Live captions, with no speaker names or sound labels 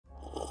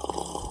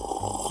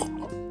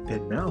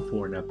And now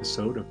for an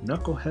episode of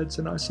Knuckleheads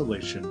in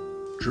Isolation,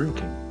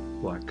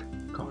 drinking like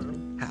coffee.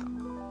 How?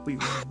 We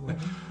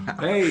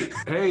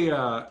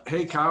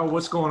Hey, Kyle,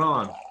 what's going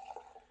on?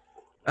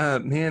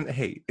 Man,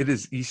 hey, it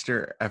is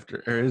Easter or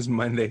it is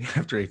Monday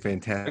after a I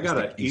fantastic got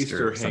an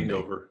Easter Sunday.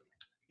 hangover.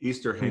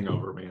 Easter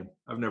hangover, man.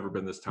 I've never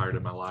been this tired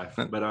in my life,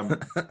 but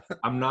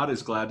I'm not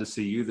as glad to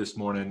see you this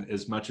morning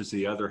as much as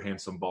the other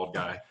handsome bald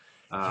guy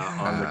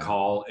on the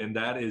call, and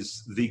that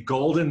is the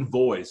golden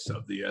voice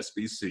of the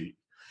SBC.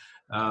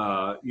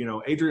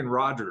 Adrian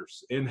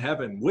Rogers in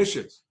heaven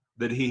wishes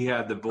that he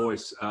had the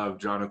voice of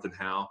Jonathan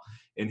Howe,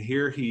 and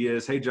here he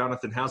is. Hey,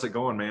 Jonathan, how's it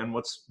going, man?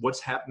 What's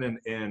happening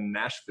in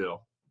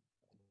Nashville?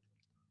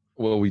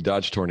 Well, we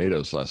dodged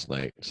tornadoes last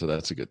night, so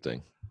that's a good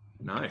thing.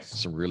 Nice.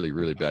 Some really,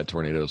 really bad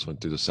tornadoes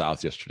went through the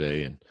South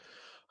yesterday, and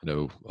I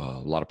know a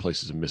lot of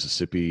places in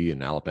Mississippi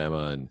and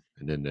Alabama, and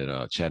then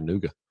in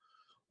Chattanooga,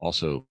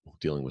 also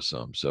dealing with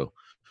some. So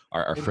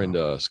our friend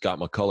Scott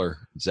McCullough,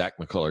 Zach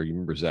McCullough, you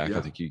remember Zach? Yeah.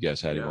 I think you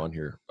guys had him on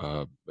here.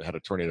 Had a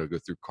tornado go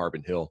through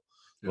Carbon Hill.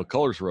 Yeah.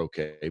 McCullers were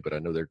okay, but I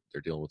know they're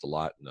dealing with a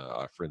lot. And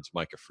our friends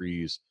Micah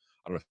Freeze,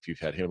 I don't know if you've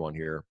had him on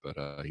here, but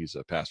he's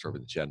a pastor over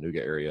in the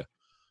Chattanooga area.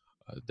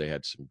 They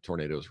had some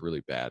tornadoes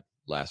really bad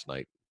last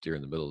night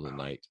during the middle of the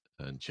night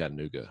in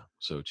Chattanooga.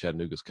 So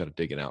Chattanooga's kind of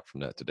digging out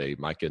from that today.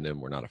 Mike and them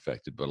were not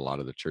affected, but a lot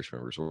of the church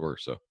members were.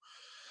 So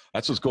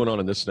that's what's going on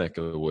in this neck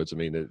of the woods. I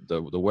mean,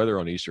 the weather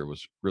on Easter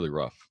was really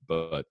rough,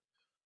 but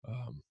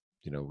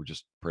we're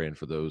just praying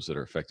for those that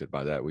are affected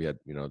by that. We had,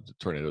 the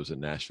tornadoes in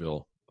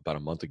Nashville about a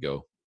month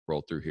ago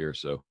rolled through here.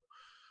 So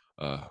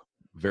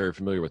very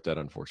familiar with that,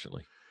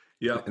 unfortunately.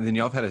 Yeah. And then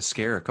y'all have had a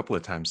scare a couple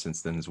of times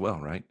since then as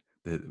well, right?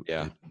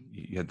 Yeah.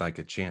 You had like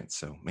a chance.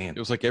 So, man. It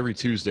was like every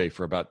Tuesday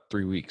for about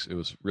 3 weeks. It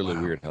was really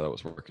weird how that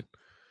was working.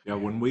 Yeah,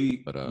 when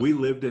we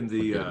lived in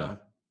the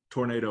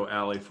tornado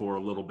alley for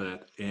a little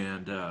bit,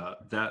 and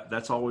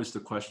that's always the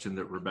question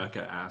that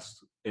Rebecca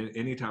asked.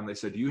 Anytime they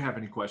said, "Do you have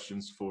any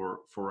questions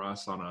for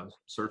us on a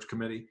search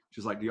committee?"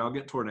 She's like, "Do y'all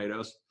get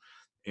tornadoes?"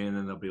 And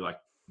then they'll be like,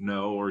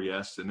 "No" or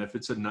 "Yes." And if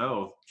it's a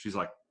no, she's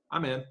like,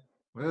 "I'm in."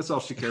 Well, that's all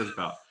she cares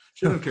about.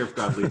 She doesn't care if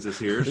God leads us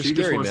here. She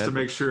just wants to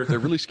make sure they're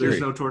really scary.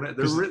 There's no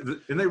tornado.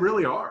 And they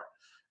really are.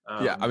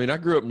 Yeah, I mean, I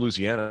grew up in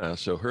Louisiana,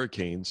 so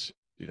hurricanes,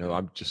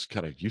 I'm just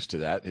kind of used to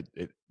that.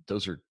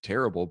 Those are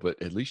terrible,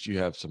 but at least you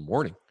have some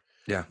warning.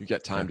 Yeah. You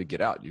got time to get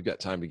out. You got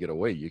time to get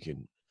away. You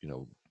can,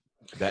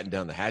 batten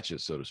down the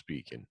hatches, so to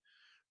speak. And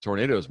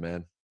tornadoes,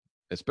 man,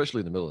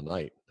 especially in the middle of the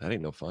night, that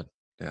ain't no fun.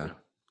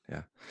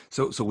 Yeah.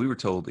 So we were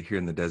told here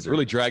in the desert.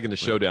 Really dragging the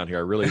show down here.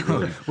 I really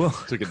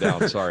took it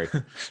down. Sorry.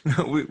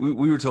 No, we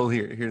were told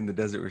here in the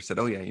desert. We said,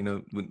 oh yeah,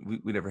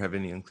 we never have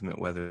any inclement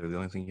weather. The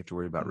only thing you have to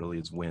worry about really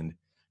is wind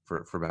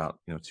for about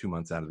 2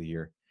 months out of the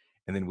year.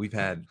 And then we've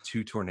had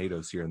 2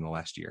 tornadoes here in the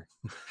last year.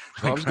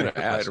 I was going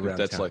to ask if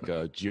that's like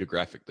a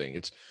geographic thing.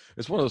 It's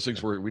one of those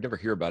things where we never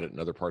hear about it in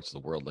other parts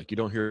of the world. Like you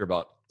don't hear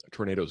about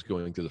tornadoes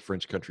going through the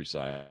French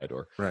countryside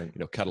or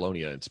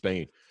Catalonia in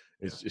Spain.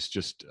 It's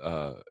just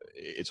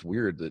it's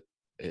weird that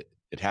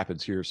it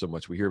happens here so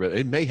much. We hear about it.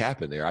 It may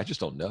happen there. I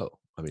just don't know.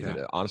 I mean,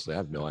 honestly, I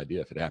have no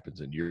idea if it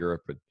happens in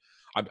Europe, and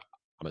I'm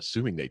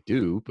assuming they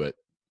do, but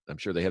I'm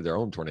sure they have their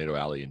own tornado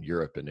alley in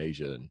Europe and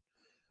Asia and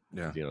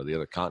the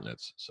other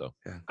continents. So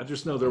I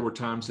just know there were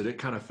times that it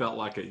kind of felt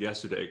like it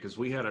yesterday because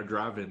we had a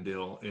drive-in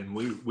deal and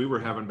we were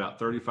having about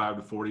 35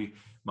 to 40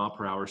 mile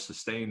per hour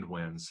sustained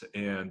winds,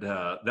 and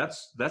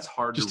that's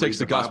hard. Just to takes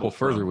read the gospel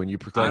further when you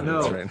proclaim. I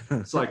know. Right?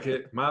 It's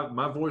like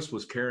my voice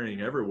was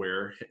carrying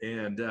everywhere,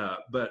 and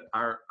but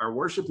our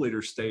worship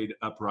leaders stayed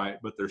upright,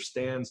 but their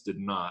stands did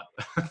not.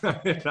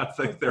 And I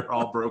think they're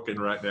all broken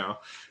right now.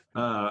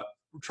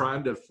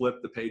 Trying to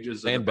flip the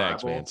pages of the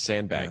Bible. Man,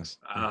 sandbags.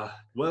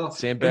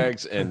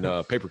 Sandbags and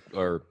paper,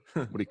 or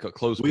what do you call it,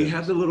 clothespins? We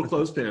had the little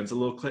clothespins, the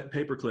little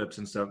paper clips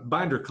and stuff,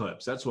 binder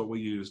clips. That's what we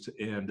used.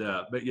 And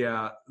but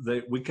yeah,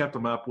 we kept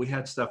them up. We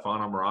had stuff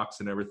on them, rocks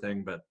and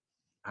everything. But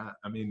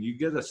I mean, you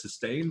get a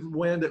sustained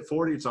wind at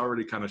 40, it's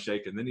already kind of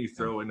shaking. Then you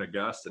throw in a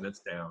gust, and it's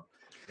down.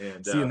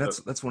 And see, and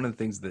that's one of the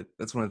things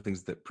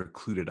that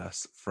precluded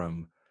us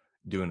from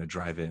doing a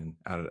drive-in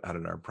out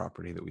at our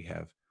property that we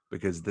have.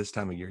 Because this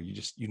time of year,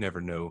 you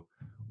never know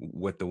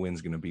what the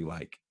wind's going to be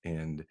like,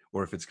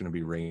 or if it's going to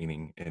be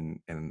raining, and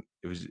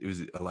it was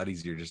a lot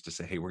easier just to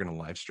say, hey, we're going to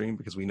live stream,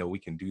 because we know we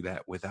can do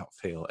that without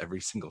fail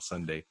every single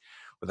Sunday,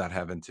 without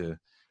having to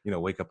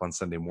wake up on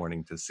Sunday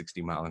morning to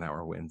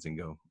 60-mile-an-hour winds and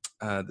go,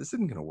 this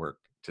isn't going to work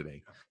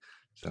today.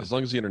 So, as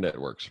long as the internet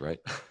works, right?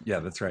 Yeah,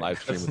 that's right.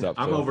 Live stream without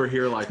I'm fail. over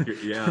here like,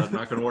 yeah, it's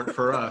not going to work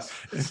for us.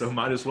 So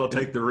might as well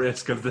take the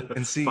risk of the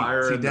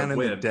fire and down the in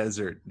wind. the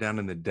desert. Down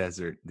in the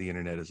desert, the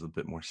internet is a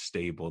bit more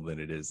stable than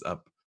it is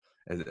up,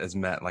 as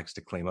Matt likes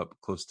to claim, up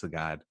close to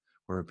God,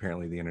 where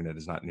apparently the internet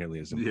is not nearly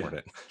as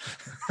important.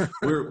 Yeah.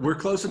 We're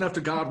close enough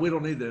to God. We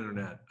don't need the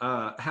internet.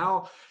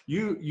 How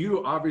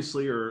you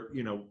obviously are,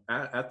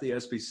 at the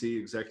SBC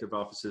executive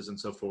offices and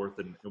so forth,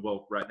 and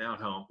well, right now at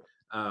home,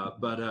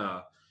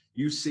 but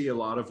you see a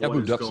lot of what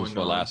is going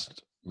on.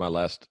 My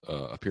last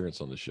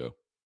appearance on the show.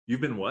 You've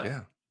been what?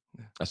 Yeah.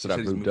 I said He I've said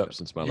he's moved up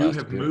since my You last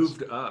have appearance.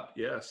 moved up,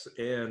 yes,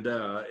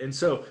 and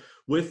so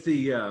with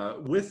the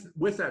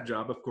with that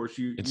job, of course,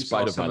 In you saw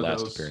spite of my some of last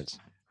those. appearance.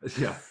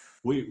 Yeah,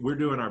 we're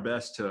doing our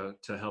best to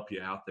help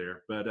you out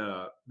there,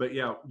 but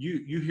yeah,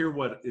 you hear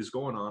what is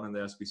going on in the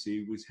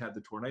SBC. We've had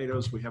the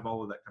tornadoes, we have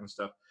all of that kind of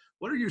stuff.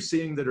 What are you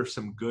seeing that are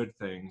some good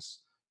things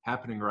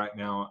happening right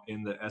now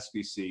in the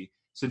SBC?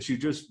 Since you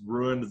just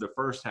ruined the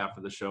first half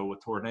of the show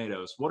with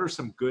tornadoes, what are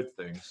some good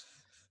things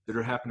that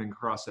are happening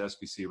across the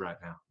SBC right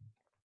now?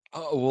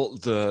 Well,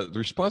 the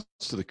response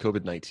to the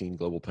COVID-19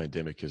 global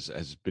pandemic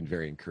has been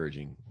very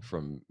encouraging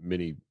from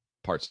many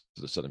parts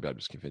of the Southern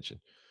Baptist Convention.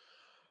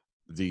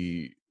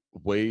 The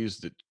ways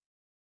that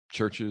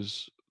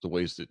churches, the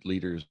ways that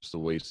leaders, the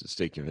ways that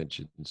state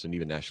conventions, and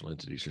even national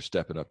entities are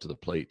stepping up to the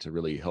plate to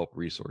really help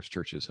resource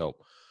churches,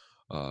 help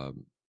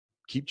um,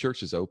 keep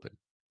churches open,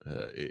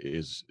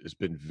 is has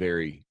been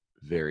very,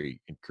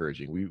 very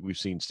encouraging. We've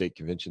seen state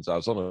conventions. I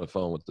was on the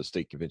phone with the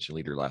state convention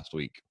leader last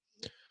week,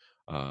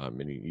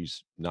 and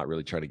he's not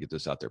really trying to get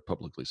this out there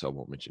publicly, so I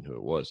won't mention who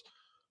it was,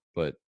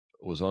 but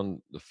was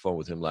on the phone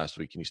with him last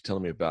week, and he's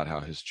telling me about how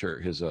his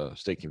church, his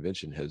state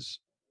convention, has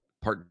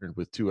partnered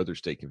with 2 other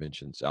state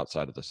conventions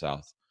outside of the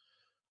South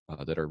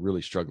that are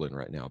really struggling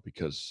right now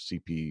because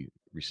CP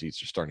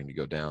receipts are starting to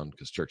go down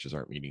because churches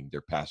aren't meeting.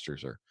 Their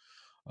pastors are.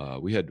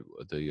 We had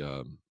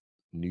the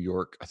New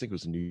York, I think it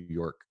was the New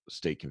York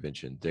State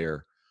Convention.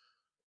 There,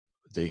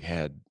 they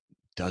had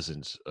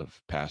dozens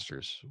of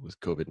pastors with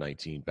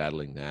COVID-19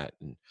 battling that,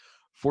 and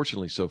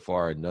fortunately, so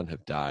far, none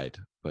have died.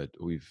 But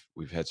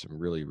we've had some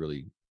really,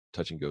 really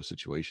touch and go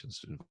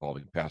situations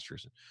involving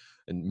pastors,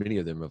 and many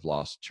of them have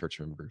lost church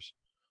members.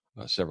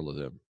 Several of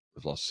them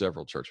have lost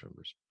several church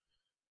members,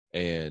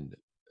 and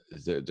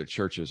the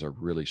churches are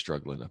really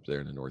struggling up there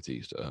in the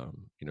Northeast.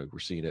 We're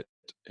seeing it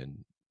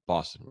in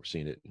Boston, we're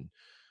seeing it in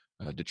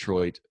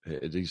Detroit,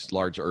 these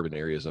large urban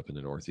areas up in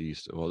the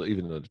Northeast. Well,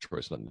 even though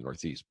Detroit's not in the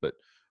Northeast, but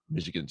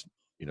Michigan's,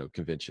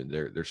 convention,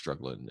 they're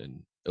struggling, and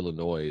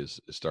Illinois is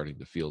starting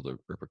to feel the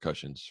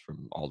repercussions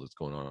from all that's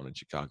going on in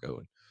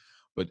Chicago,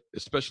 but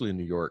especially in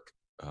New York,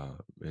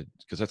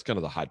 because that's kind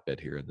of the hotbed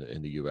here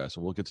in the U.S.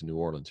 And we'll get to New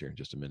Orleans here in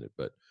just a minute,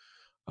 but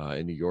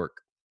in New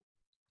York,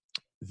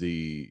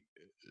 the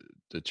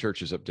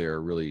churches up there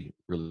are really,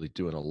 really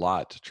doing a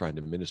lot trying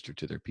to minister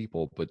to their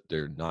people, but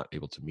they're not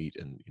able to meet,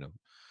 and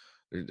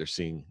they're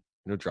seeing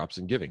drops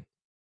in giving.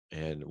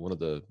 And one of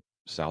the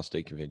South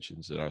State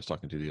conventions that I was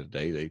talking to the other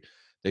day,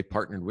 they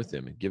partnered with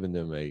them and given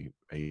them a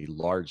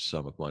large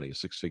sum of money, a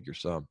 6-figure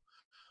sum,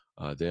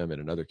 them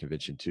and another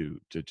convention to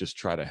just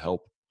try to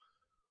help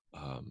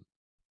um,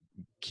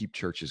 keep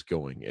churches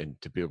going and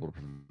to be able to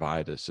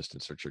provide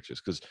assistance for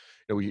churches. Because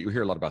we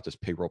hear a lot about this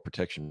payroll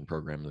protection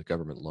program and the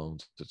government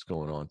loans that's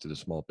going on through the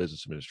Small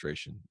Business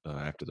Administration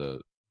after the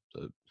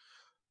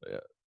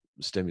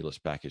stimulus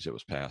package that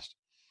was passed.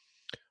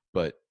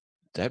 But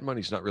that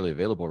money's not really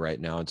available right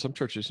now. And some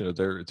churches, some of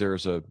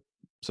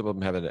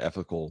them have an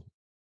ethical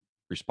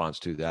response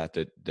to that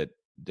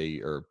they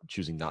are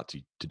choosing not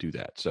to do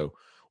that. So,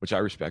 which I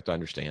respect, I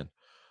understand.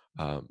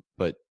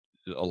 But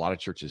a lot of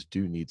churches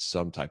do need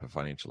some type of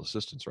financial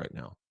assistance right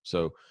now.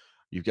 So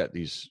you've got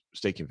these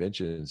state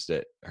conventions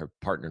that are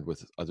partnered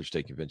with other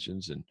state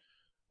conventions, and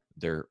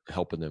they're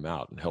helping them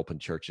out and helping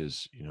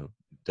churches,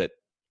 that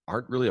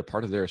aren't really a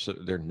part of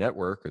their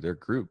network or their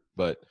group,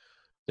 but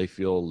they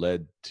feel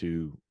led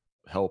to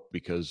help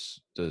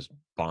because the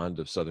bond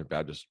of Southern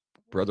Baptist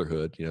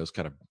Brotherhood, is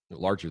kind of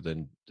larger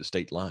than the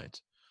state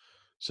lines.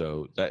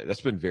 So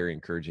that's been very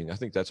encouraging. I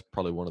think that's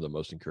probably one of the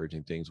most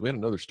encouraging things. We had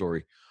another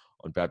story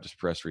on Baptist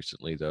Press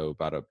recently, though,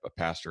 about a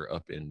pastor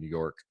up in New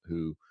York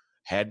who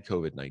had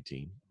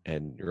COVID-19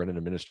 and running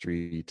a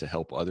ministry to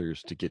help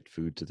others to get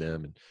food to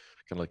them, and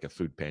kind of like a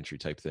food pantry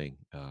type thing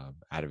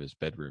out of his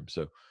bedroom.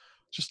 So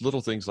just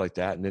little things like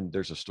that. And then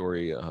there's a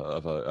story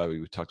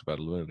we talked about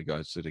a minute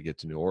ago, so to get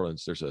to New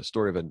Orleans, there's a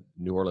story of a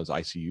New Orleans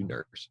ICU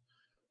nurse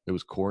who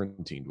was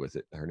quarantined with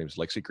it. Her name is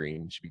Lexi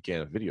Green. She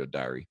began a video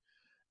diary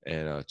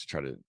and to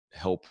try to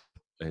help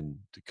and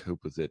to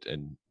cope with it.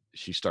 And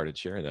she started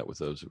sharing that with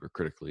those who were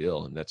critically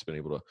ill, and she's been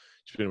able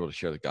to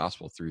share the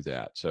gospel through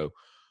that. So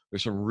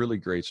there's some really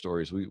great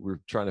stories.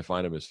 We're trying to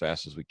find them as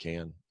fast as we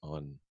can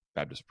on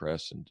Baptist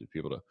Press and to be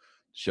able to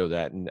show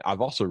that. And I've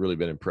also really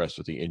been impressed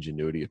with the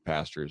ingenuity of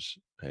pastors.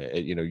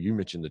 You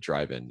mentioned the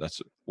drive-in. That's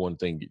one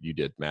thing that you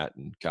did, Matt,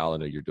 and Kyle. I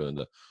know you're doing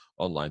the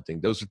online thing.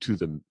 Those are two of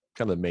the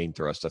kind of the main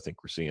thrust I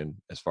think we're seeing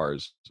as far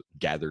as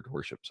gathered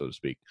worship, so to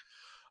speak.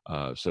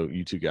 So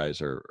you two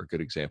guys are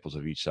good examples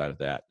of each side of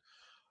that.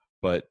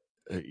 But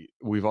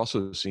we've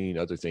also seen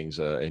other things.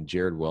 And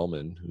Jared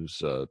Wellman,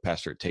 who's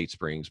pastor at Tate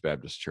Springs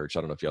Baptist Church,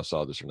 I don't know if y'all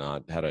saw this or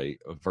not, had a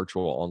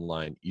virtual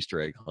online Easter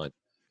egg hunt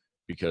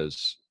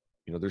because,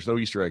 there's no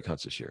Easter egg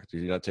hunts this year.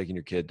 You're not taking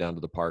your kid down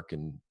to the park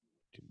and,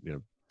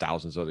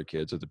 thousands of other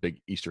kids at the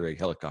big Easter egg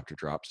helicopter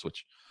drops,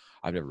 which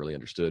I've never really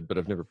understood, but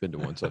I've never been to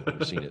one, so I've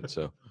never seen it.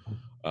 So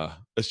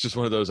it's just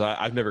one of those,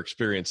 I've never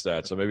experienced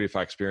that. So maybe if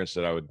I experienced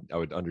it, I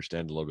would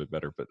understand a little bit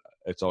better, but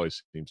it's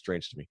always seemed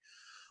strange to me.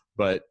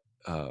 But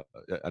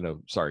I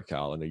know. Sorry,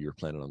 Kyle. I know you were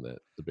planning on the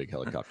big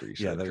helicopter.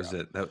 Yeah, that was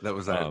it.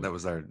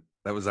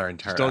 That was our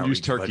entire don't use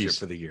outreach turkeys budget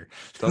for the year.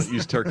 Don't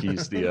use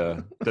turkeys.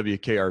 The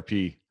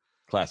WKRP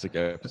classic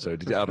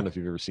episode. I don't know if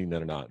you've ever seen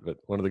that or not, but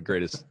one of the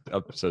greatest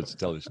episodes of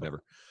television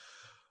ever.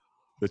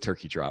 The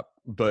turkey drop.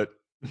 But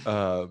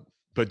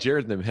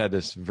Jared and them had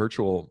this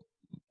virtual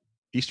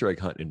Easter egg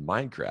hunt in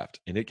Minecraft,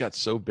 and it got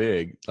so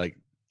big, like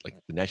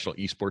the National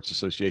Esports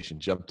Association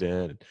jumped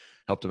in and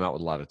helped them out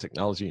with a lot of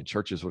technology, and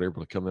churches were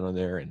able to come in on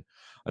there. And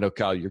I know,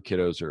 Kyle, your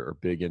kiddos are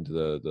big into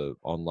the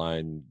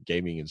online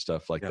gaming and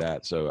stuff like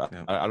that. So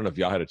I don't know if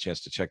y'all had a chance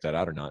to check that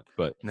out or not,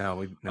 but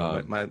no,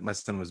 my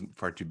son was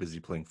far too busy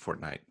playing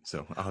Fortnite,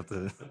 so I'll have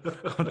to,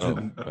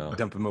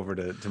 dump him over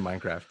to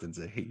Minecraft and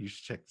say, hey, you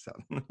should check this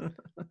out.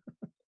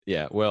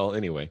 Yeah. Well,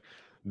 anyway,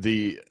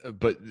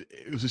 but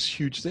it was this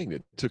huge thing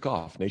that took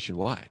off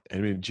nationwide. I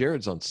mean,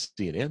 Jared's on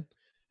CNN,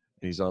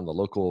 and he's on the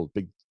local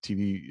big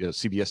TV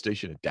CBS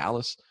station in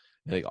Dallas,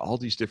 and like all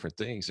these different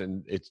things.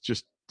 And it's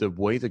just the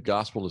way the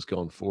gospel is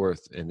going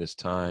forth in this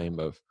time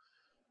of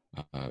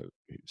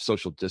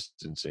social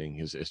distancing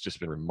it's just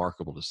been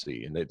remarkable to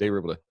see. And they were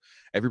able to,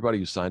 everybody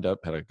who signed up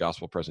had a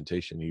gospel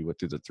presentation. He went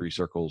through the 3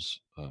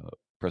 circles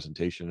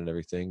presentation and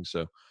everything.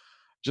 So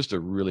just a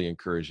really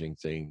encouraging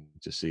thing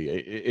to see.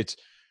 It's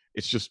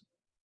just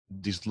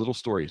these little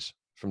stories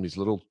from these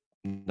little,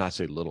 not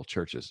say little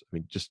churches. I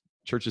mean, just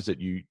churches that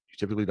you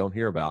typically don't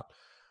hear about,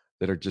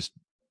 that are just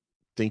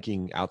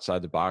thinking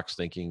outside the box,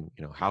 thinking,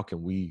 how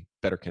can we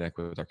better connect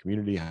with our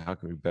community? How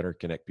can we better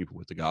connect people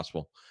with the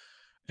gospel?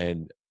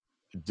 And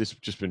this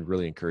just been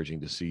really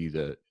encouraging to see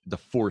the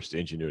forced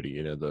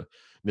ingenuity, the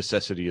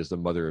necessity is the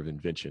mother of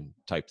invention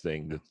type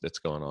thing that's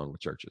going on with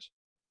churches.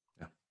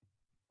 Yeah.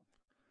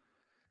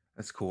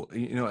 That's cool.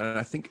 And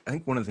I think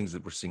one of the things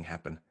that we're seeing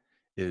happen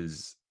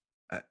is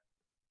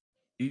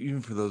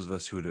even for those of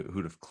us who'd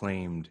have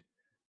claimed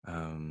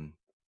a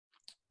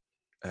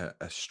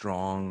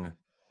strong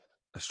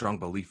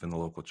belief in the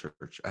local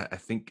church, I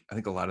think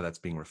a lot of that's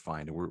being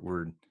refined.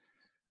 We're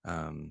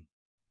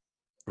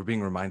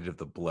being reminded of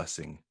the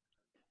blessing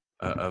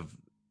of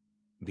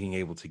being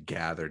able to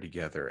gather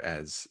together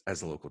as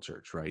a local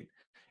church, right?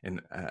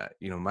 And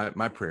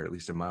my prayer, at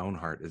least in my own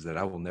heart, is that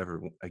I will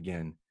never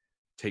again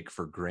take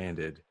for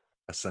granted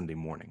a Sunday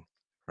morning,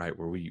 right,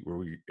 where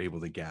we're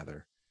able to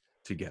gather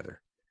together.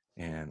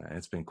 And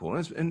it's been cool,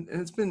 and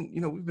it's been,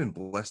 we've been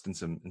blessed in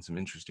some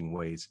interesting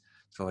ways.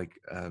 So like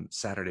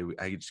Saturday,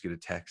 I just get a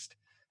text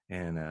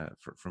and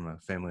from a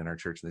family in our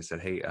church, and they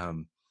said, hey,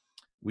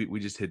 we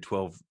just hid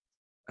 12,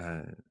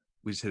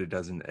 we just hid a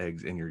dozen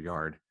eggs in your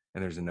yard,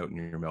 and there's a note in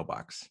your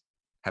mailbox.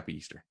 Happy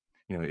Easter.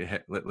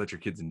 Let your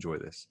kids enjoy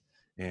this.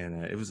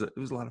 And it was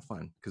a lot of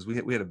fun, because we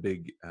had a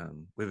big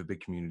we have a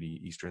big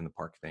community Easter in the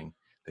Park thing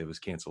that was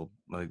canceled,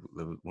 like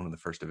one of the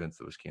first events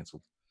that was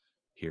canceled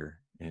here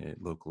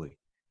locally.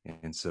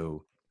 And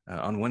so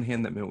on one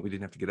hand, that meant we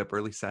didn't have to get up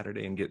early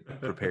Saturday and get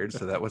prepared,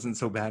 so that wasn't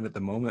so bad at the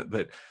moment.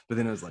 But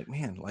then it was like,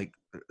 man, like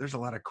there's a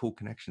lot of cool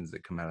connections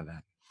that come out of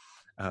that.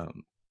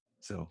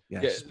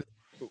 It's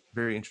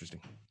very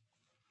interesting.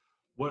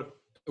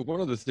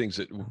 One of the things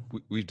that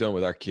we've done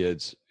with our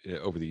kids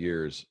over the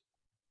years,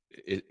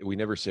 we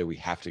never say we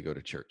have to go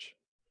to church.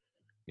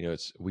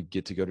 We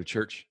get to go to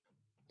church.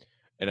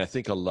 And I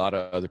think a lot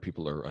of other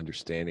people are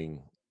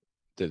understanding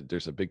that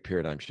there's a big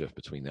paradigm shift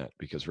between that,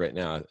 because right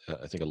now,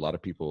 I think a lot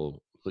of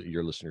people,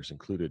 your listeners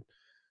included,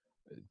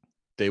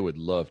 they would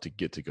love to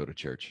get to go to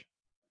church,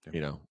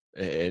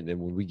 and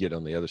when we get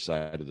on the other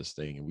side of this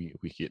thing and we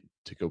get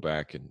to go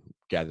back and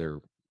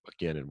gather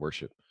again and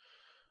worship,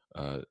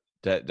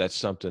 that's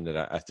something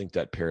that I think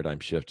that paradigm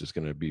shift is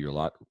going to be a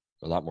lot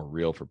more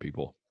real for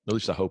people. At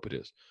least I hope it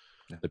is.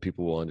 Yeah. That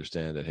people will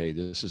understand that, hey,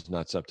 this is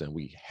not something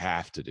we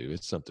have to do.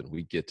 It's something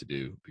we get to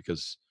do,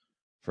 because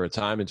for a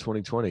time in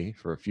 2020,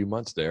 for a few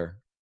months there,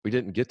 we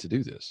didn't get to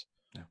do this.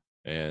 Yeah.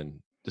 And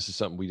this is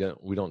something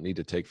we don't need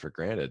to take for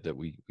granted, that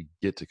we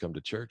get to come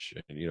to church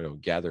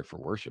and, gather for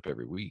worship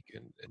every week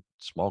and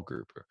small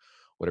group or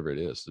whatever it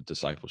is, the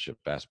discipleship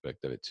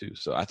aspect of it too.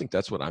 So I think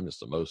that's what I miss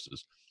the most,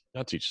 is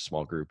I teach a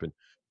small group and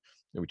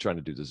we're trying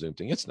to do the Zoom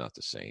thing. It's not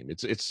the same.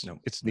 It's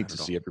neat to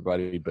see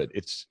everybody, but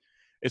it's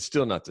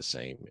still not the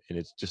same. And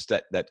it's just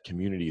that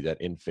community, that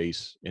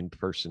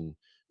in-person,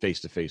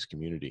 face-to-face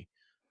community.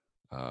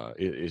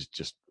 It is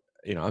just,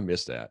 I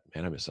miss that,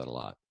 man. I miss that a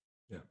lot.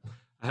 Yeah.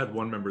 I had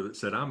one member that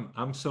said,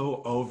 I'm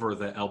so over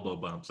the elbow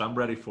bumps. I'm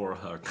ready for a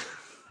hug.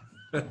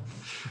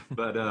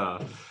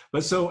 But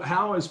so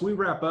how, as we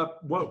wrap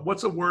up,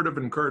 what's a word of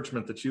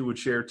encouragement that you would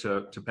share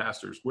to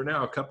pastors? We're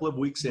now a couple of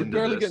weeks into this.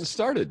 We're barely getting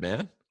started,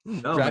 man.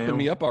 Wrapping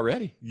me up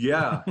already.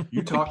 Yeah,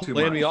 you talk too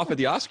much. Laying me off at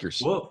the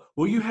Oscars.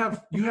 Well, you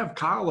have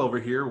Kyle over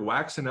here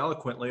waxing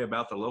eloquently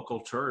about the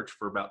local church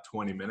for about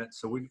 20 minutes.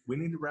 So we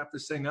need to wrap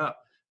this thing up.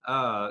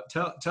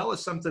 Tell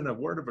us something, a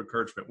word of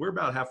encouragement. We're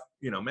about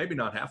maybe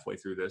not halfway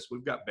through this.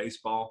 We've got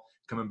baseball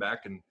coming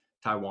back in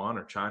Taiwan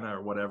or China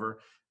or whatever.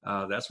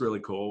 That's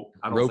really cool.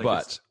 I don't think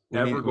it's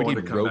ever going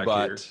to come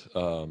back here.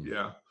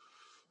 Yeah.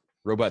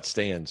 Robot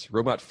stands,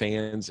 robot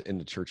fans in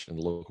the church and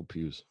the local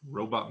pews.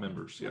 Robot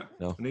members, yeah.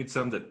 No. We need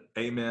some that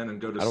amen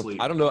and go to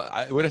sleep. I don't know.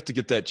 I would have to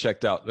get that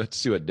checked out. Let's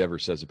see what Dever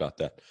says about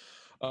that.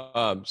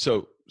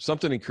 So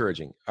something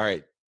encouraging. All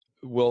right.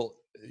 Well,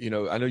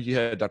 I know you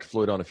had Dr.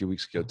 Floyd on a few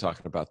weeks ago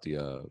talking about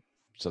the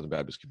Southern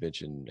Baptist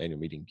Convention annual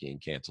meeting getting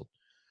canceled.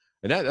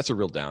 And that's a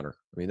real downer.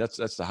 I mean,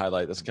 that's the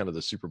highlight. That's kind of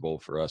the Super Bowl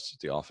for us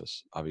at the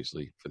office,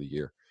 obviously, for the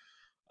year.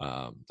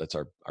 That's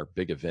our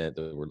big event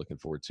that we're looking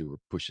forward to. We're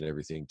pushing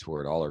everything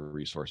toward all our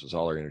resources,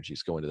 all our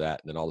energies going to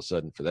that. And then all of a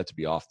sudden for that to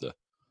be off the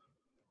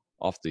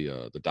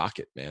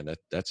docket, man,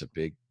 that's a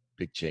big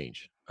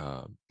change.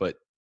 But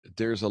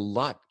there's a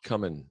lot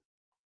coming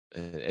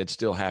and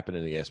still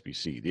happening in the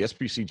SBC. The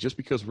SBC, just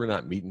because we're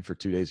not meeting for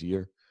 2 days a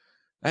year,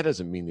 that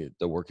doesn't mean that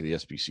the work of the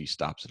SBC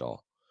stops at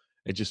all.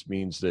 It just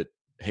means that,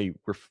 hey,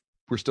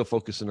 we're still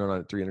focusing on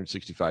it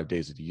 365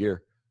 days of the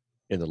year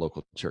in the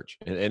local church.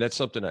 And that's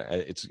something,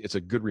 it's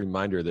a good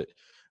reminder that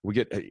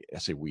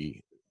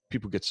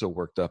people get so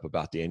worked up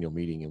about the annual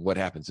meeting and what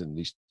happens in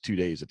these 2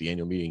 days at the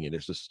annual meeting. And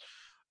it's just,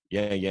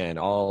 and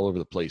all over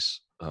the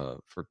place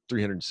for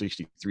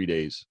 363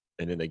 days.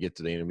 And then they get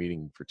to the annual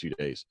meeting for 2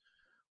 days.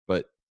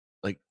 But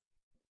like,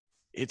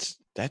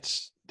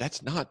 that's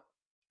not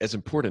as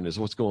important as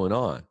what's going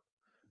on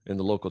in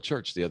the local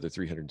church the other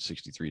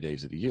 363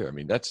 days of the year. I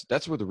mean,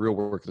 that's where the real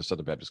work of the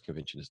Southern Baptist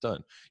Convention is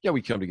done. Yeah,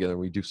 we come together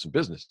and we do some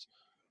business,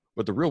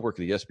 but the real work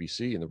of the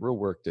SBC and the real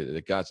work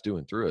that God's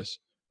doing through us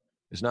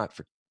is not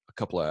for a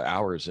couple of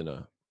hours in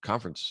a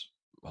conference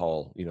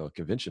hall, a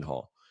convention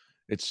hall.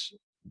 It's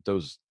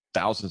those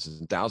thousands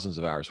and thousands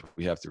of hours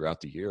we have throughout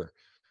the year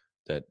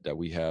that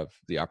we have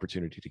the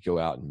opportunity to go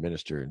out and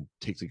minister and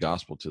take the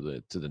gospel to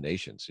the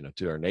nations,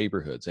 to our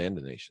neighborhoods and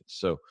the nations.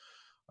 So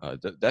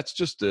that's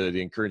just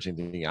the encouraging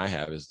thing I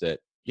have is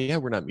that,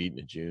 we're not meeting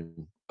in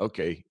June.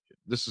 Okay,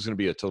 this is going to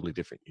be a totally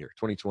different year.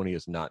 2020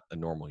 is not a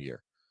normal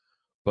year.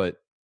 But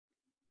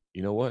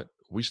you know what?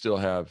 We still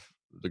have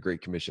the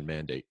Great Commission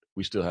mandate.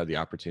 We still have the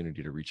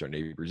opportunity to reach our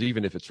neighbors,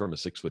 even if it's from a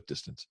 6-foot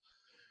distance.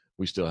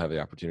 We still have the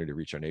opportunity to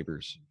reach our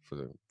neighbors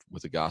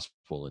with the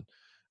gospel and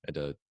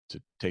to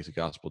take the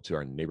gospel to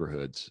our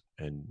neighborhoods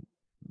and,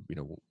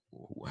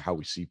 how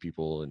we see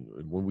people.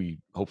 And when we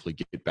hopefully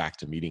get back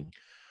to meeting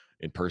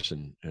in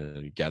person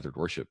and gathered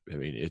worship, I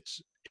mean,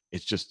 it's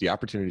just the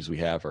opportunities we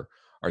have are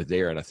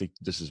there. And I think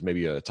this is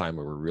maybe a time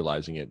where we're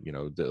realizing it,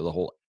 the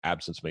whole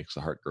absence makes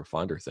the heart grow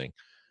fonder thing.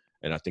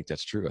 And I think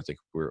that's true. I think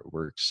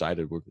we're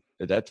excited.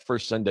 That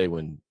first Sunday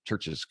when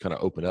churches kind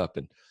of open up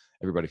and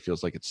everybody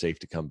feels like it's safe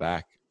to come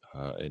back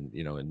and,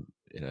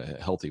 in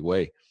a healthy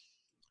way,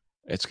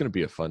 it's going to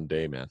be a fun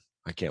day, man.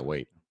 I can't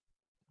wait.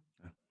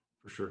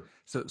 For sure.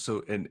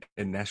 So in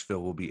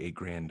Nashville will be a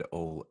grand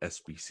old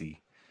SBC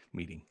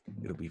meeting.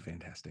 It'll be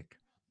fantastic.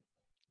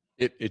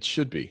 It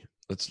should be.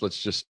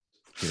 Let's just,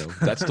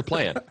 that's the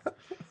plan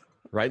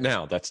right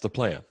now. That's the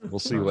plan. We'll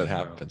see what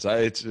happens.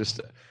 It's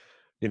just,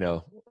 I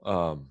know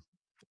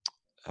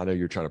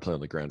you're trying to play on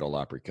the Grand Ole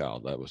Opry, Kyle.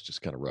 That was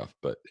just kind of rough,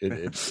 but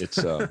it's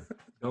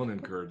don't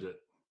encourage it.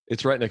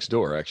 It's right next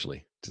door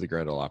actually to the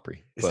Grand Ole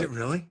Opry. Is it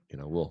really?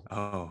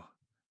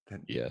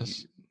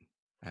 Yes.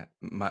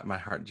 My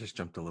heart just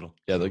jumped a little.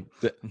 Yeah,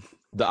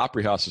 the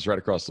Opry House is right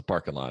across the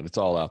parking lot. It's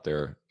all out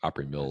there,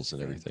 Opry Mills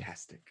and everything.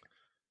 Fantastic.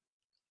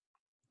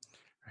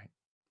 Right,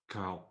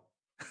 Kyle,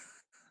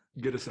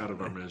 get us out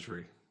of our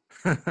misery.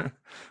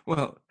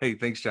 Well, hey,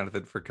 thanks,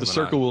 Jonathan, for coming. The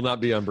circle will not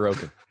be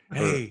unbroken.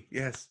 Hey,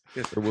 yes.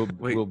 Or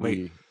will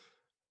be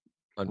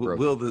unbroken.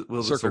 Will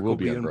the circle will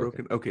be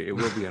unbroken? Okay, it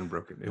will be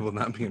unbroken. It will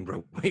not be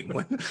unbroken. Wait,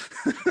 what?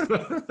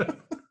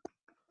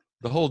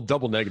 The whole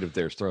double negative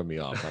there is throwing me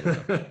off. I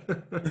don't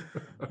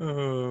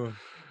know.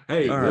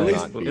 Hey,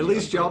 at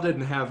least y'all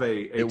didn't have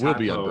a it typo. Will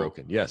be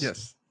unbroken.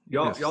 Yes.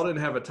 Y'all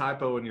didn't have a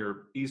typo in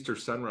your Easter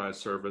sunrise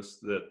service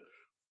that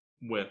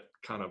went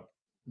kind of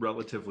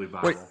relatively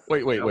viral.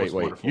 Wait.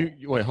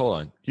 Wait, hold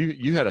on.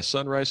 You had a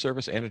sunrise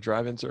service and a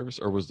drive-in service,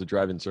 or was the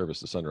drive-in service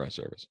the sunrise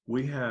service?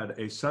 We had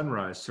a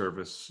sunrise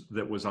service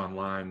that was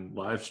online,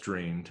 live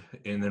streamed,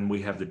 and then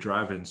we have the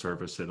drive-in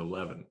service at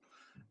 11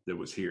 that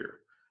was here.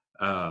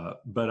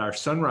 But our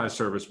sunrise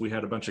service, we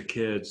had a bunch of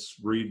kids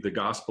read the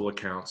gospel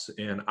accounts,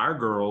 and our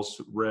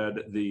girls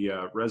read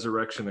the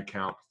resurrection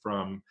account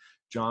from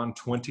John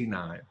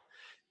 29.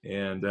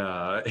 And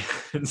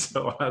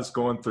so I was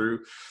going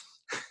through.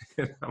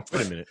 Wait a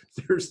minute.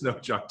 There's no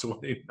John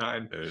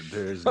 29.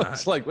 There's not.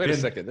 It's like, wait a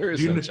second. There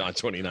is no John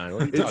 29.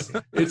 What are you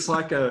talking? It's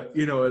like a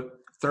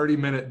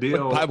 30-minute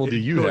deal. What Bible do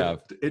you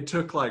have? It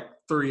took like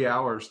 3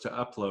 hours to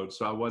upload,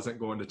 so I wasn't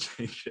going to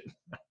change it.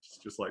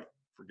 Just like,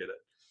 forget it.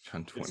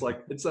 John 20. It's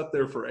like it's up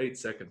there for 8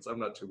 seconds. I'm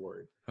not too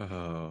worried.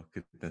 Oh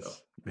goodness, so,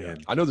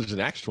 man! I know there's an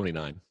Acts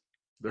 29,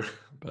 but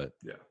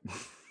yeah,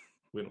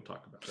 we don't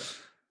talk about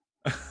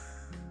that.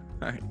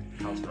 All right,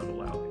 Kyle's not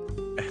allowed.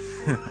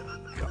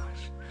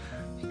 Gosh.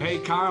 Hey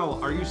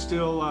Kyle, are you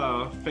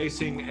still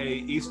facing a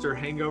Easter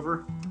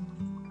hangover?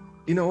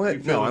 You know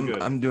what? No,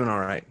 I'm doing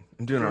all right.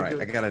 I'm doing all right.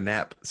 Good. I got a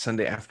nap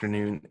Sunday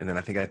afternoon, and then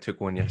I think I took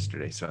one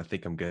yesterday, so I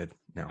think I'm good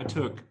now. I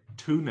took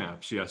 2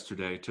 naps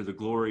yesterday to the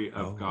glory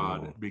of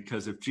God, Oh.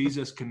 because if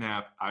Jesus can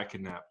nap, I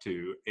can nap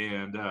too.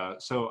 And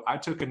so I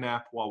took a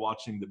nap while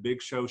watching the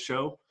Big Show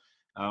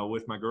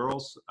with my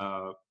girls.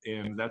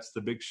 And that's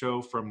the Big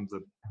Show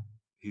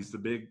he's the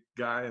big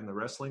guy in the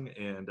wrestling,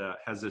 and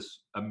has this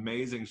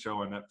amazing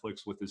show on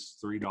Netflix with his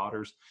 3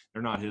 daughters.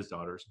 They're not his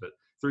daughters, but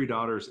 3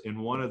 daughters. And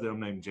one of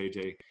them, named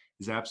JJ,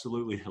 is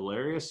absolutely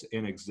hilarious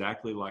and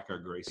exactly like our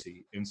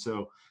Gracie. And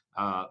so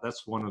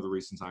that's one of the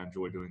reasons I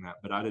enjoy doing that.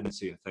 But I didn't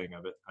see a thing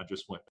of it. I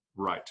just went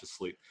right to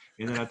sleep.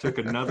 And then I took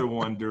another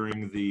one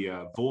during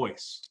the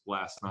Voice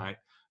last night.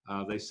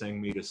 They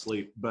sang me to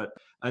sleep. But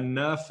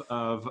enough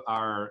of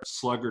our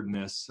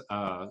sluggishness.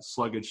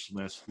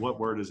 What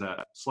word is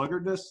that?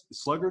 Sluggardness?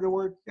 Is sluggard a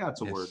word? Yeah,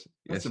 it's a word.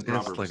 That's in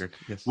Proverbs. Sluggard.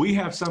 Yes. We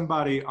have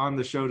somebody on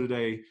the show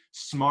today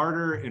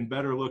smarter and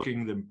better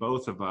looking than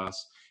both of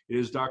us. It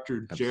is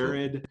Dr.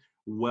 Jared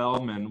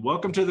Wellman.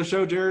 Welcome to the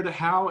show, Jared.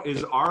 How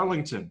is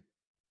Arlington?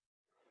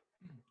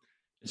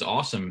 It's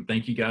awesome.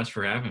 Thank you guys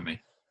for having me.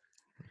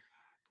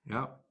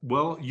 Yeah.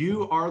 Well,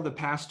 you are the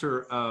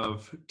pastor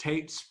of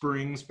Tate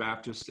Springs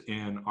Baptist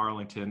in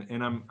Arlington,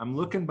 and I'm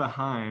looking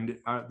behind.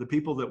 The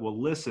people that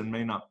will listen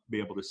may not be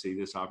able to see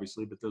this,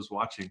 obviously, but those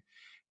watching,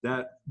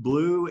 that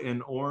blue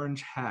and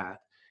orange hat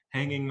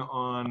hanging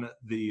on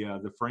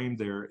the frame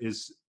there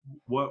is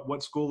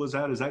what school is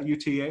that? Is that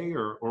UTA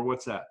or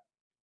what's that?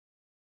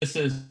 This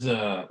is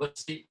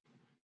let's see.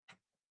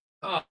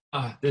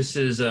 This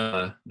is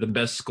the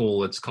best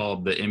school. It's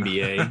called the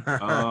NBA.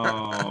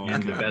 Oh,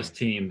 And the best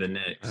team, the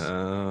Knicks. Oh,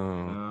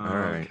 all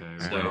right.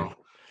 Okay. So, Well,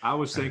 I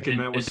was thinking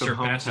that was some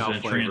surpasses hometown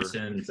and flavor.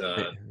 transcends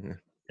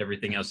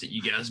everything else that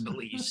you guys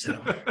believe.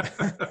 So,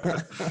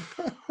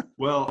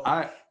 Well,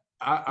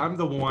 I'm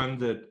the one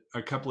that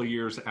a couple of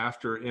years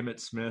after Emmitt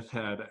Smith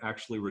had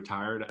actually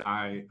retired,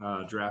 I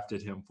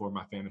drafted him for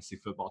my fantasy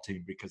football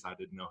team because I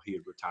didn't know he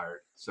had retired.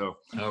 So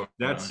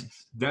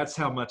that's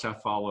how much I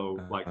follow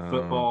like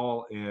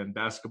football, and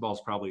basketball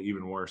is probably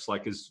even worse.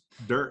 Like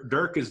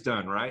Dirk is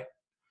done, right?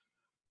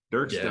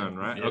 Dirk's done,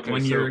 right? Yeah, okay.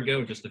 1 year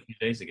ago, just a few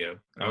days ago,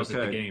 I was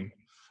at the game.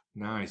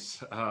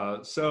 Nice.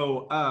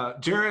 So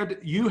Jared,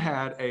 you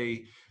had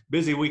a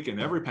busy weekend.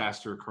 Every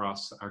pastor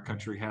across our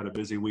country had a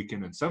busy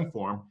weekend in some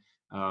form.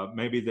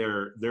 Maybe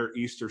their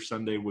Easter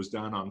Sunday was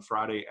done on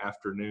Friday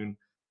afternoon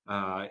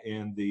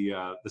in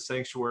the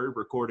sanctuary,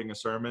 recording a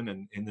sermon,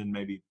 and then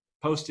maybe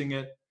posting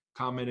it,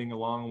 commenting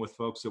along with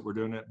folks that were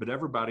doing it. But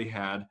everybody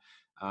had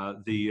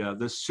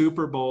the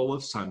Super Bowl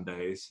of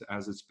Sundays,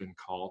 as it's been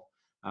called,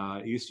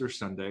 Easter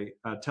Sunday.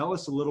 Tell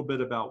us a little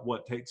bit about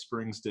what Tate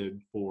Springs did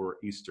for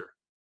Easter.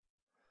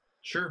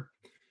 Sure.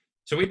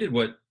 So we did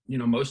what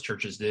most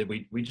churches did.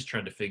 We just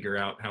tried to figure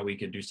out how we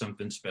could do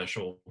something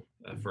special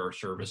for our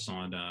service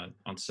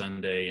on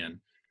Sunday. And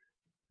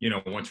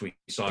once we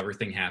saw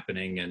everything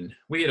happening, and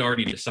we had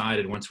already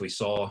decided once we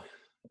saw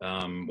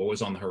what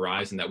was on the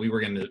horizon that we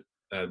were going to.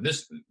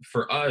 This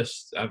for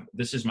us.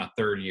 This is my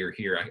 3rd year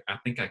here. I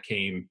think I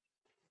came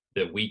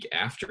the week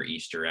after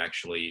Easter,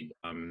 actually,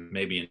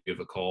 maybe in give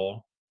a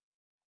call,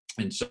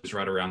 and so it was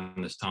right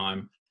around this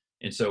time.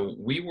 And so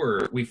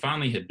we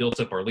finally had built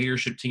up our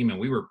leadership team, and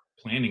we were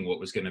planning what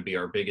was going to be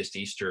our biggest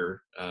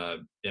Easter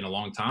in a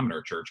long time in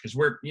our church, because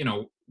we're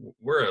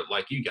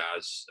like you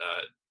guys,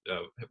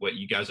 what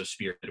you guys have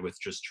spearheaded with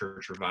just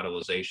church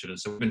revitalization. And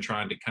so we've been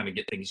trying to kind of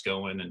get things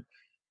going and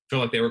feel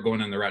like they were going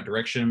in the right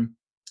direction.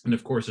 And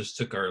of course, this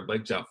took our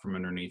legs out from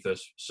underneath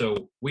us.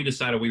 So we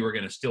decided we were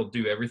going to still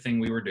do everything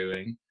we were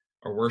doing.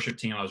 Our worship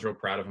team, I was real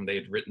proud of them. They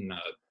had written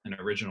an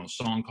original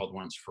song called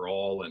Once for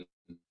All, and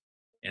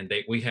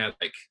we had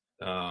like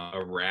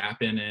a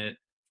rap in it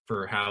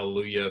for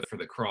Hallelujah, for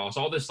the cross,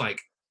 all this like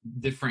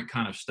different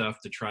kind of stuff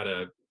to try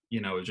to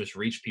just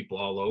reach people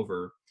all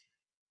over,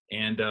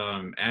 and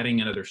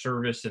adding another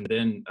service. And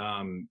then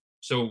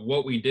so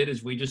what we did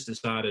is we just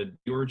decided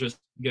we were just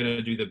going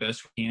to do the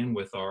best we can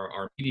with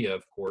our media,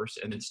 of course,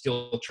 and then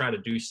still try to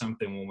do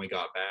something when we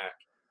got back,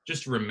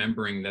 just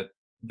remembering that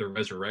the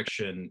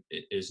resurrection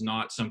is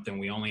not something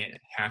we only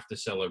have to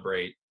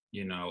celebrate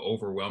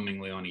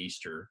overwhelmingly on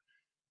Easter.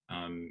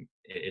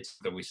 It's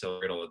that we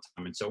celebrate all the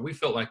time. And so we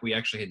felt like we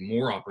actually had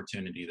more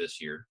opportunity this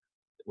year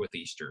with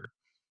Easter,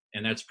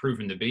 and that's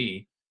proven to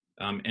be.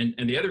 And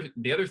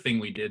the other thing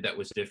we did that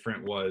was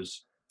different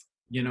was,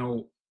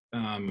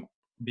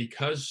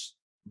 because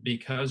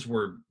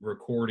we're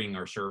recording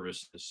our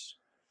services,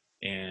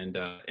 and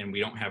we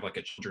don't have like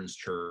a children's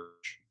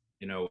church.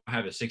 I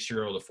have a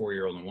 6-year-old, a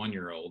 4-year-old, and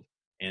 1-year-old,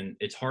 and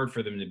it's hard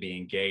for them to be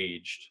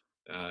engaged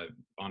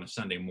on a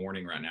Sunday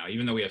morning right now.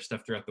 Even though we have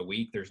stuff throughout the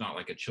week, there's not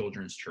like a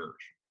children's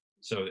church.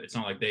 So it's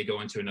not like they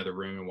go into another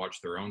room and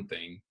watch their own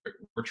thing.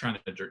 We're trying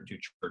to do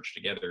church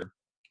together.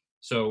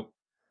 So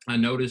I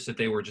noticed that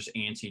they were just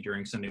antsy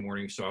during Sunday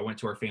morning. So I went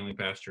to our family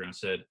pastor and I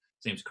said,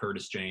 his name's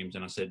Curtis James,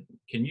 and I said,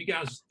 can you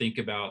guys think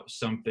about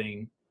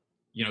something,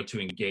 to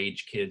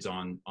engage kids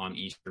on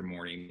Easter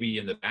morning? We,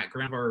 in the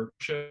background of our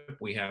worship,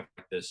 we have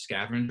this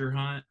scavenger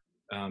hunt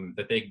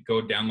that they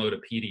go download a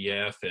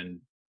PDF, and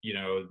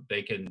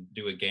they can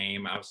do a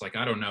game. I was like,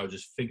 I don't know,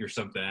 just figure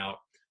something out.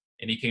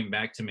 And he came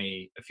back to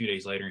me a few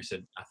days later and he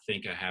said, I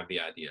think I have the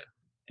idea.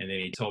 And then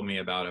he told me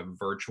about a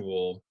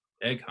virtual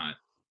egg hunt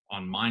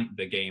on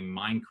the game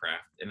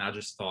Minecraft. And I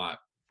just thought,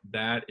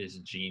 that is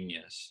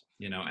genius,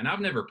 you know. And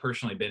I've never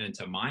personally been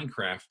into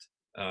Minecraft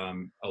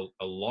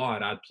a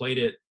lot. I'd played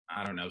it,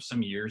 I don't know,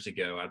 some years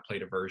ago. I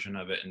played a version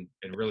of it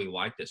and really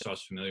liked it, so I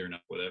was familiar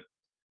enough with it.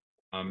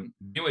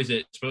 Anyways,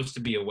 it's supposed to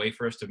be a way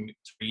for us to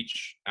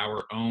reach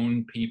our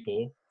own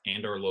people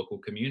and our local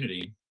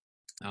community.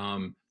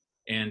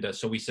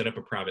 So we set up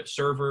a private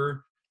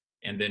server,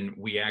 and then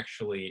we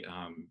actually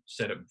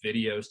set up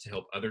videos to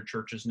help other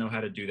churches know how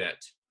to do that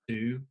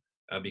too.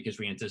 Because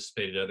we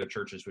anticipated other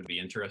churches would be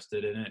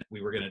interested in it.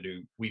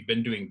 We've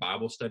been doing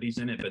Bible studies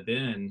in it, but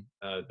then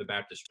the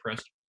Baptist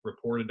Press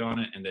reported on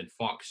it, and then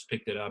Fox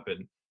picked it up,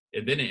 and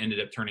then it ended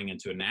up turning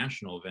into a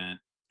national event.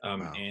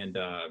 Wow.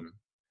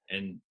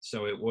 And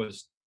so it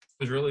was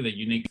really the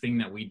unique thing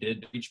that we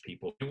did to reach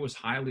people. It was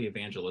highly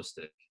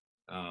evangelistic.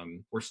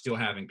 We're still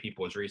having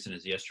people as recent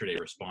as yesterday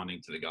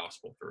responding to the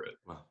gospel through it.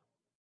 Wow,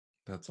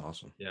 that's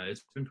awesome. Yeah,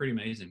 it's been pretty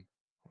amazing.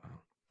 Wow.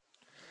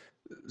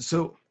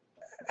 So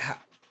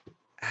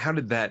how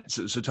did that,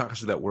 so talk us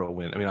through that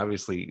whirlwind. I mean,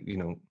 obviously, you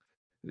know,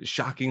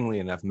 shockingly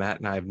enough, Matt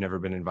and I have never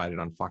been invited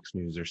on Fox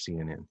News or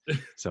CNN.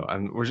 So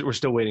we're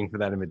still waiting for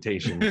that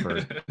invitation for,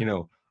 you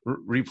know,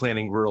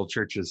 replanting rural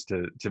churches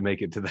to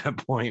make it to that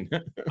point.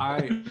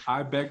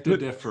 I beg to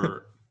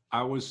differ.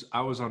 I was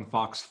on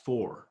Fox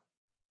 4.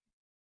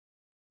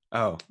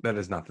 Oh, that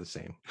is not the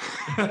same.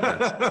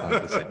 That's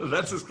not the same.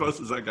 That's as close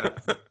as I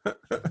got.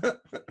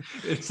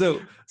 So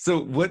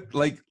what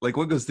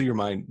what goes through your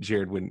mind,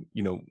 Jared, when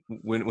you know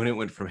when it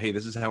went from, hey,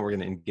 this is how we're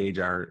going to engage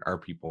our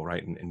people,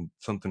 right, and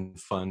something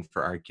fun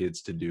for our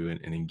kids to do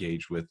and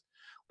engage with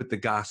the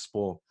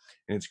gospel,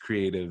 and it's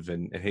creative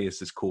and hey,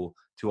 this is cool,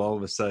 to all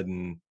of a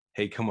sudden,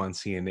 hey, come on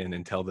CNN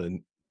and tell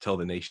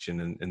the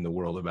nation and the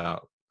world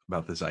about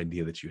this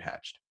idea that you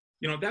hatched.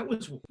 You know, that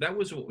was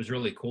what was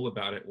really cool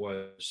about it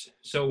was,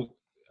 so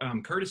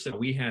Curtis said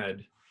we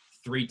had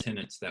 3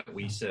 tenets that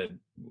we said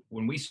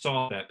when we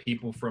saw that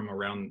people from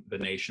around the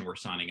nation were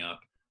signing up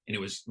and it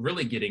was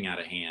really getting out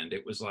of hand.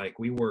 It was like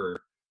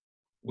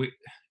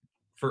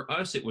for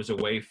us, it was a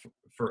way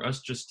for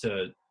us just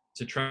to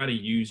try to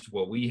use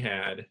what we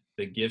had,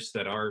 the gifts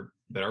that our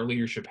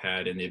leadership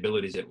had and the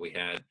abilities that we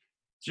had,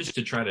 just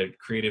to try to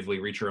creatively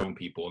reach our own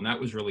people. And that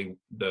was really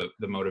the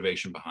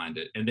motivation behind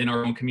it. And then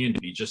our own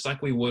community, just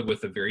like we would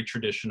with a very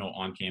traditional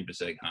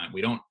on-campus egg hunt.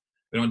 We don't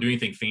do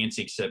anything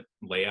fancy except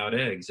lay out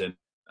eggs. And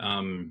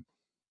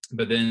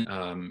but then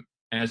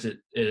as it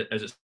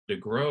started to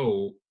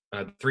grow,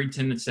 3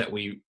 tenets that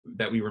we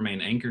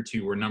remain anchored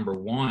to were, number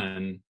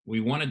 1,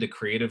 we wanted to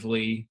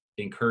creatively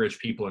encourage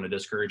people in a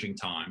discouraging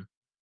time.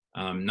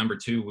 Number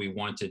 2, we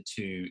wanted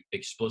to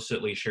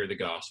explicitly share the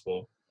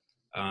gospel.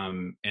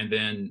 And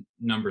then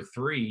number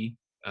 3,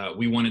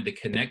 we wanted to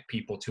connect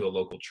people to a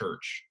local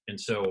church. And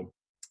so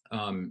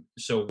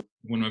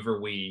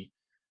whenever we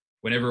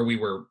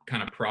were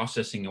kind of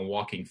processing and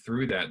walking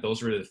through that,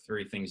 those were the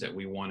 3 things that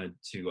we wanted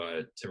to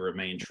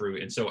remain true.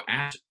 And so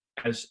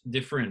as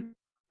different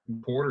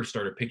reporters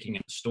started picking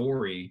up the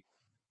story,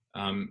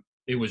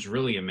 it was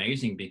really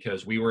amazing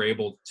because we were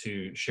able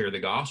to share the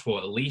gospel,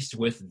 at least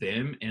with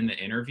them in the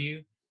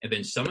interview. And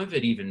then some of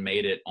it even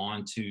made it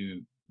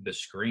onto the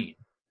screen.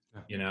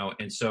 You know,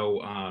 and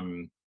so,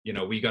 you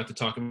know, we got to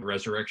talk about the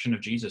resurrection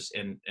of Jesus,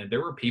 and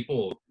there were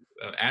people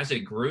as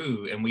it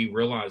grew, and we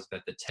realized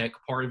that the tech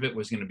part of it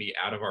was going to be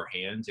out of our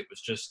hands. It was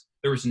just,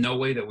 there was no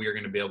way that we were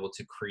going to be able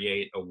to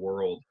create a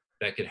world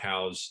that could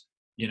house,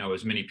 you know,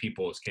 as many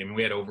people as came. And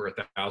we had over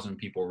 1,000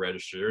 people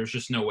registered. There was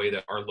just no way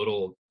that our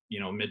little, you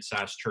know,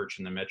 mid-sized church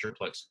in the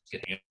Metroplex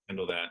could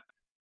handle that.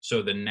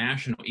 So the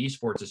National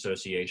Esports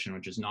Association,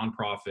 which is a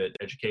nonprofit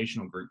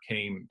educational group,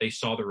 came, they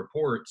saw the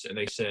reports and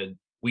they said,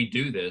 we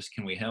do this,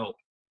 can we help?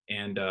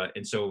 And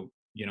so,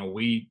 you know,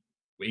 we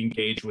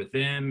engaged with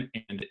them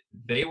and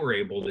they were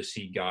able to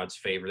see God's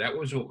favor. That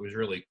was what was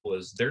really cool,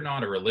 is they're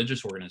not a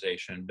religious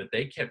organization, but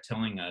they kept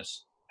telling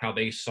us how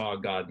they saw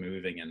God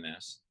moving in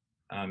this.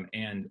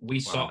 And we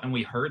saw, and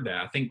we heard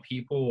that. I think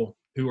people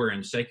who are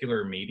in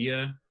secular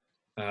media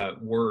I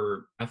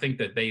think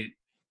that they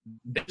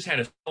just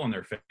had a smile on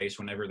their face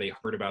whenever they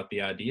heard about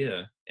the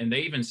idea, and they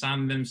even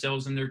signed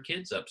themselves and their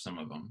kids up, some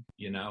of them,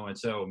 you know. And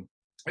so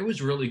it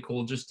was really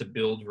cool just to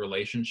build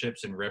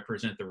relationships and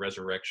represent the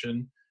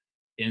resurrection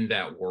in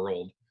that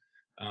world.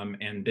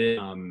 And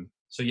then,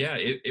 so yeah,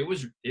 it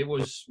was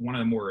one of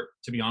the more,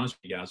 to be honest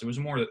with you guys, it was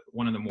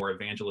one of the more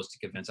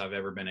evangelistic events I've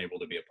ever been able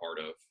to be a part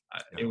of.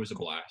 It was a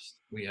blast.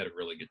 We had a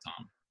really good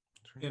time.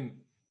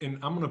 And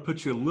I'm going to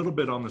put you a little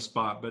bit on the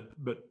spot, but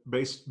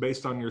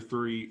based on your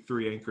three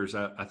anchors,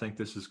 I think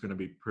this is going to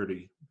be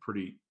pretty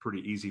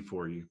easy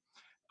for you.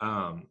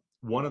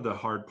 One of the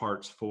hard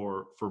parts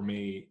for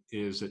me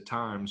is at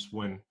times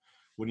when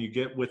you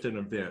get with an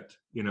event,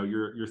 you know,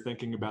 you're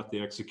thinking about the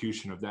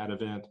execution of that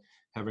event,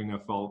 having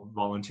enough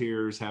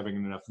volunteers, having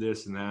enough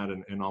this and that,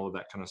 and all of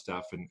that kind of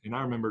stuff. And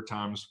I remember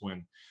times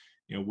when,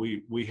 you know,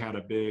 we had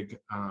a big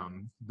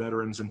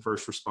Veterans and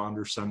First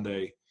Responders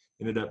Sunday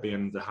ended up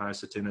being the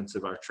highest attendance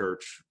of our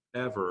church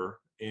ever.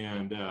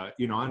 And,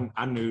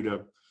 I knew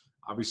to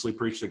obviously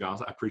preach the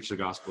gospel. I preach the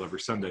gospel every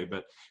Sunday,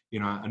 but,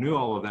 I knew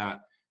all of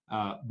that.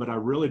 But I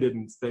really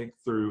didn't think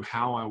through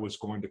how I was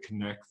going to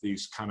connect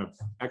these kind of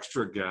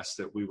extra guests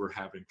that we were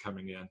having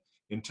coming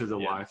into the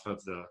life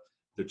of the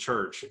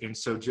church. And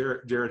so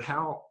Jared,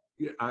 how,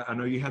 I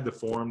know you had the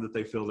form that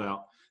they filled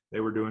out. They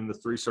were doing the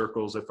 3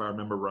 circles, if I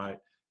remember right,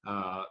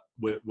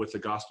 with the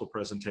gospel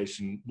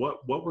presentation.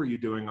 What were you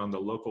doing on the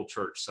local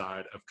church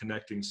side of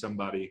connecting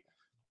somebody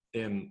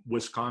in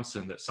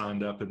Wisconsin that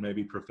signed up and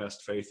maybe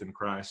professed faith in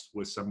Christ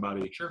with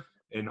somebody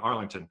in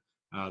Arlington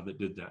that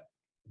did that?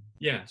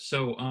 Yeah.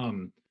 So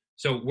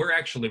we're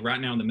actually right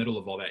now in the middle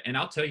of all that. And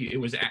I'll tell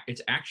you,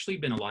 it's actually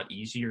been a lot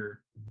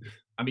easier.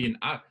 I mean,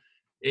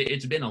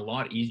 it's been a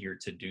lot easier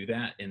to do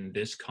that in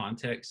this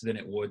context than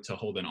it would to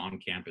hold an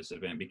on-campus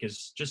event,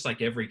 because just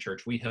like every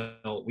church, we've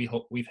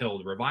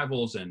held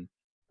revivals and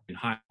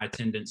high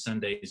attendance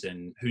Sundays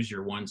and Who's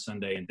Your One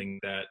Sunday and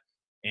things like that.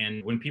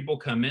 And when people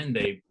come in,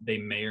 they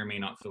may or may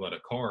not fill out a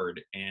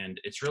card,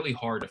 and it's really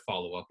hard to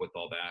follow up with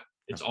all that.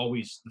 It's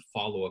always the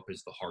follow-up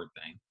is the hard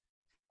thing.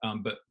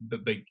 But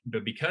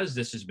because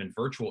this has been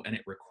virtual and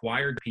it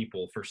required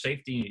people, for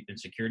safety and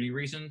security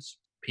reasons,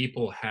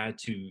 people had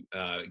to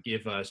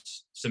give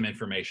us some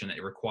information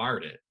that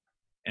required it.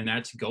 And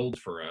that's gold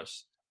for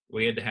us.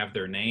 We had to have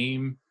their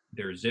name,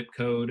 their zip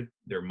code,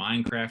 their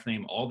Minecraft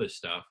name, all this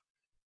stuff.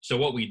 So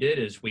what we did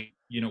is we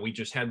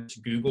just had this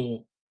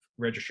Google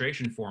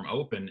registration form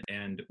open,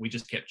 and we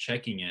just kept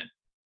checking it.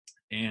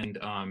 And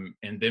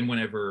then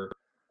whenever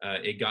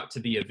it got to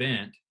the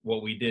event,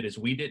 what we did is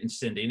we didn't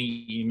send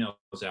any emails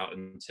out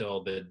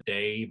until the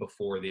day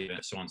before the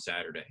event, so on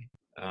Saturday.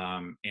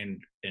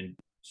 And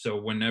so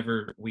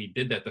whenever we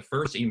did that, the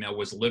first email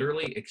was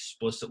literally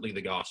explicitly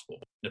the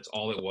gospel. That's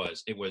all it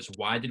was. It was,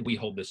 why did we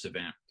hold this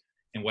event?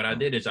 And what I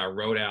did is I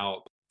wrote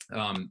out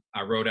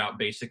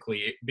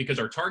basically, because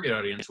our target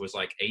audience was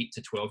like 8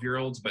 to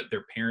 12-year-olds, but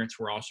their parents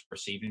were also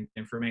receiving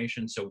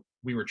information. So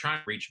we were trying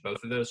to reach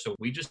both of those. So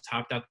we just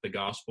typed out the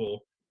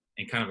gospel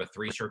in kind of a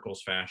 3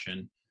 circles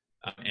fashion.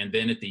 And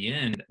then at the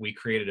end, we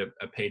created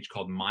a page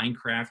called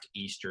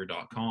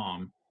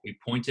minecrafteaster.com. We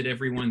pointed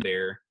everyone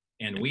there,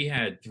 and we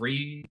had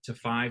 3 to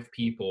 5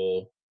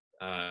 people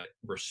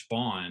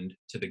respond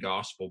to the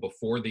gospel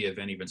before the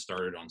event even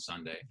started on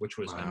Sunday, which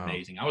was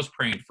amazing. I was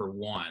praying for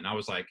one. I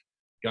was like,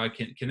 God,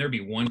 can there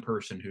be one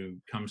person who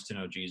comes to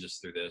know Jesus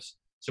through this?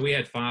 So we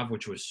had 5,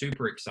 which was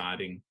super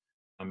exciting.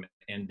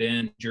 And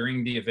then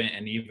during the event,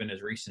 and even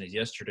as recent as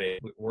yesterday,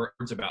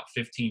 it's about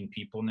 15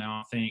 people now,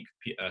 I think.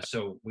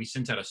 So we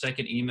sent out a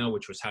second email,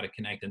 which was how to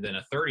connect, and then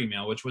a third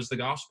email, which was the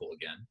gospel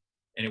again.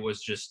 And it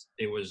was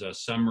a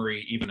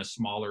summary, even a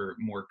smaller,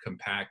 more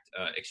compact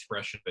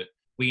expression. But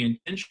we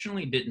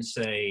intentionally didn't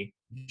say,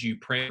 did you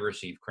pray to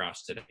receive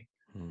Christ today?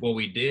 What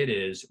we did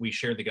is we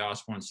shared the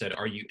gospel and said,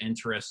 are you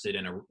interested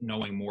in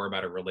knowing more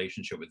about a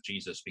relationship with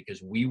Jesus?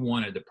 Because we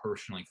wanted to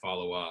personally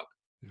follow up.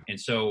 And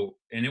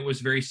it was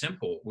very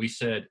simple. We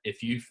said,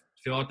 if you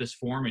fill out this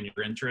form and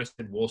you're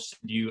interested, we'll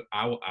send you,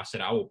 I will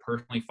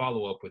personally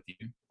follow up with you.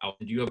 I'll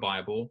send you a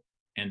Bible.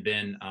 And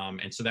then,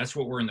 and so that's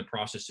what we're in the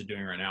process of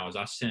doing right now is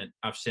I've sent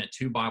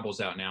 2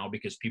 Bibles out now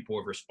because people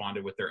have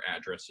responded with their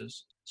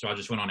addresses. So I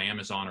just went on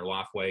Amazon or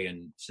Lifeway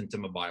and sent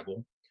them a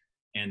Bible.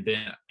 And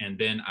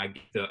then I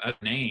get the other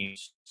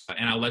names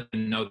and I let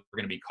them know that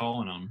we're going to be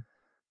calling them.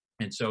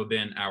 And so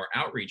then our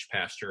outreach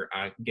pastor,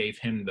 I gave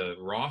him the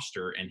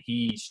roster and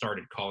he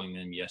started calling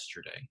them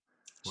yesterday.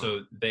 Wow.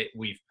 So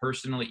we've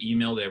personally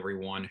emailed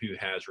everyone who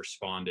has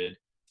responded.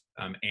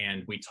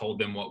 And we told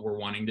them what we're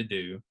wanting to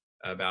do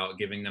about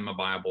giving them a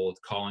Bible,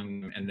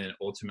 calling them, and then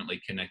ultimately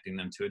connecting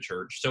them to a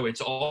church. So it's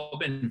all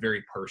been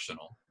very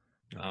personal.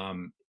 I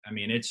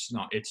mean,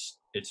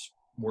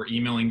 we're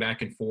emailing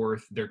back and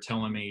forth. They're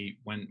telling me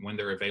when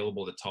they're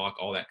available to talk,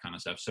 all that kind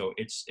of stuff. So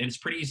it's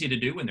pretty easy to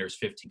do when there's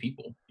 50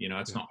 people.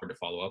 It's not hard to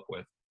follow up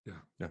with.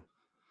 Yeah.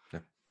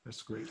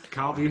 That's great.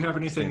 Kyle, do you have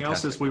anything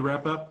else as we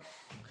wrap up?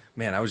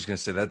 Man, I was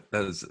just going to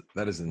say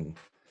that is an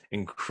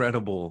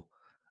incredible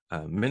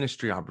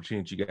ministry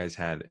opportunity you guys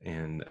had,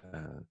 and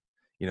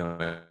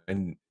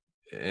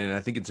and I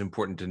think it's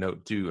important to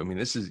note too. I mean,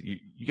 this is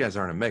you guys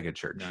aren't a mega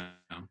church,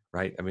 no.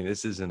 Right? I mean,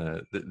 this isn't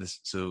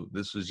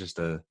this was just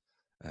a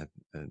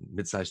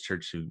mid-sized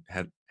church who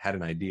had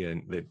an idea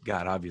and that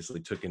God obviously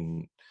took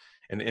and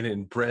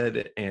in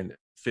bread and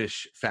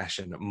fish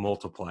fashion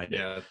multiplied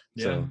it.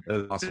 Yeah. So that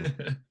was awesome.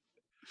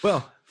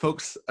 Well,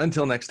 folks,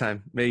 until next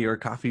time, may your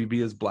coffee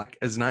be as black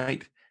as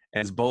night,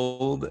 as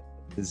bold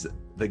as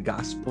the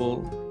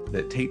gospel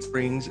that Tate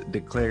Springs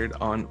declared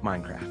on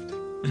Minecraft.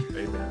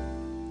 Amen.